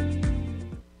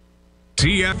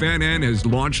 TFNN has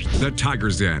launched the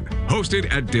Tiger's Den.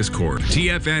 Hosted at Discord,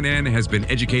 TFNN has been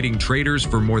educating traders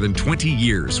for more than 20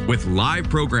 years with live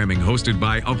programming hosted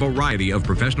by a variety of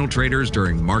professional traders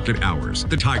during market hours.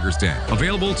 The Tiger's Den,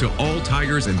 available to all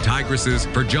tigers and tigresses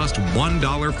for just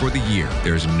 $1 for the year.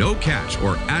 There's no catch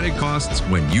or added costs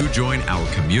when you join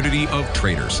our community of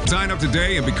traders. Sign up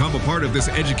today and become a part of this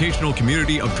educational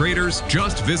community of traders.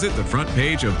 Just visit the front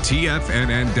page of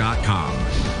TFNN.com.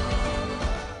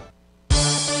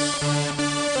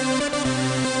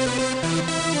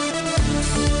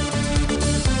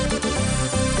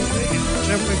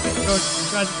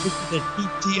 That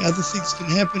PT, other things can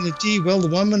happen at D. Well, the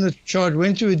 1 minute chart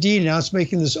went to a D. Now it's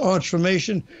making this arch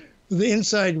formation with the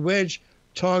inside wedge,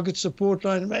 target support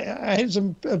line. I had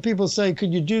some people say,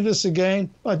 could you do this again?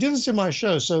 I did this in my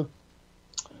show, so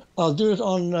I'll do it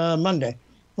on Monday.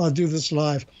 I'll do this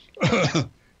live.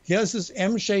 Here's this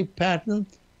M-shaped pattern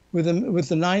with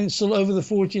the 9 still over the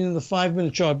 14 in the 5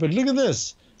 minute chart. But look at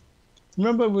this.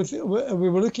 Remember, we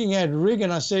were looking at rig,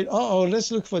 and I said,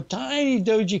 let's look for tiny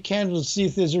doji candles to see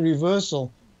if there's a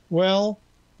reversal. Well,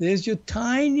 there's your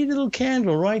tiny little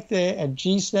candle right there at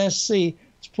G/C.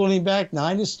 It's pulling back.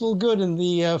 9 is still good in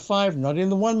the 5, not in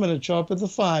the 1 minute chart, but the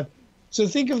 5. So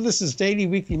think of this as daily,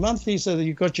 weekly, monthly, so that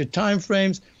you've got your time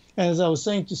frames. And as I was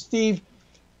saying to Steve,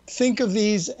 think of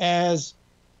these as,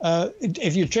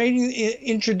 if you're trading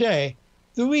intraday,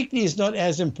 the weekly is not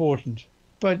as important,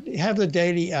 but have the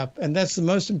daily up, and that's the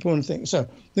most important thing. So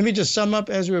let me just sum up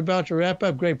as we're about to wrap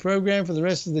up. Great program for the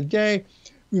rest of the day.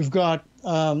 We've got,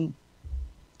 as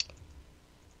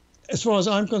far as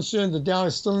I'm concerned, the Dow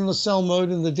is still in the sell mode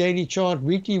in the daily chart.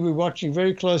 Weekly, we're watching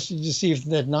very closely to see if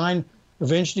that 9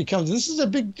 eventually comes. This is a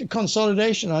big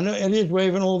consolidation. I know Elliott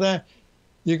Wave and all that.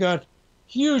 You got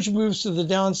huge moves to the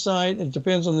downside. It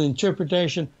depends on the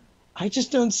interpretation. I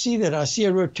just don't see that. I see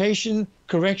a rotation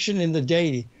correction in the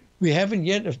daily. We haven't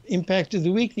yet impacted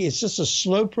the weekly. It's just a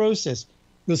slow process.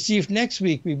 We'll see if next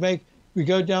week we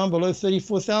go down below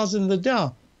 34,000 in the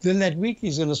Dow. Then that weekly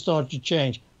is going to start to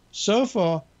change. So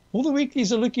far, all the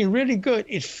weeklies are looking really good.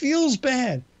 It feels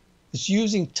bad. It's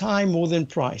using time more than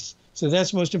price. So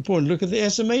that's most important. Look at the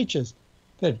SMHs.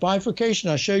 That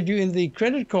bifurcation I showed you in the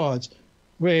credit cards,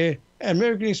 where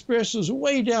American Express was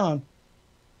way down.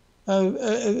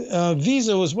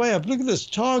 Visa was way up. Look at this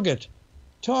Target.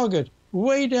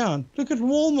 way down. Look at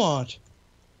Walmart.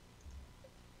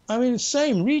 I mean,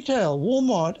 same retail,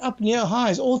 Walmart up near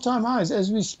highs, all-time highs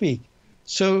as we speak.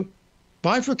 So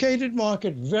bifurcated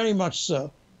market, very much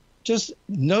so. Just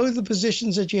know the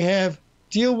positions that you have,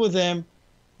 deal with them,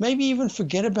 maybe even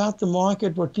forget about the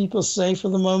market, what people say for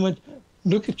the moment.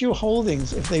 Look at your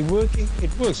holdings. If they're working, it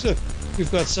works. Look,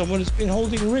 you've got someone who's been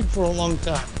holding rig for a long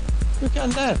time. Look at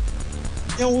that.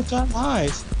 They're all-time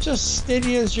highs, just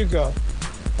steady as you go.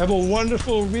 Have a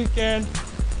wonderful weekend.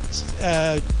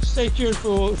 Stay tuned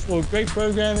for great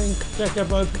programming. Check out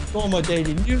my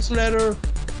daily newsletter.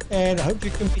 And I hope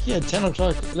you can be here at 10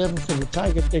 o'clock, 11 for the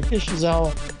Tiger Technicians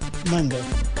Hour Monday.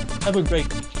 Have a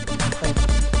great weekend. Thank you.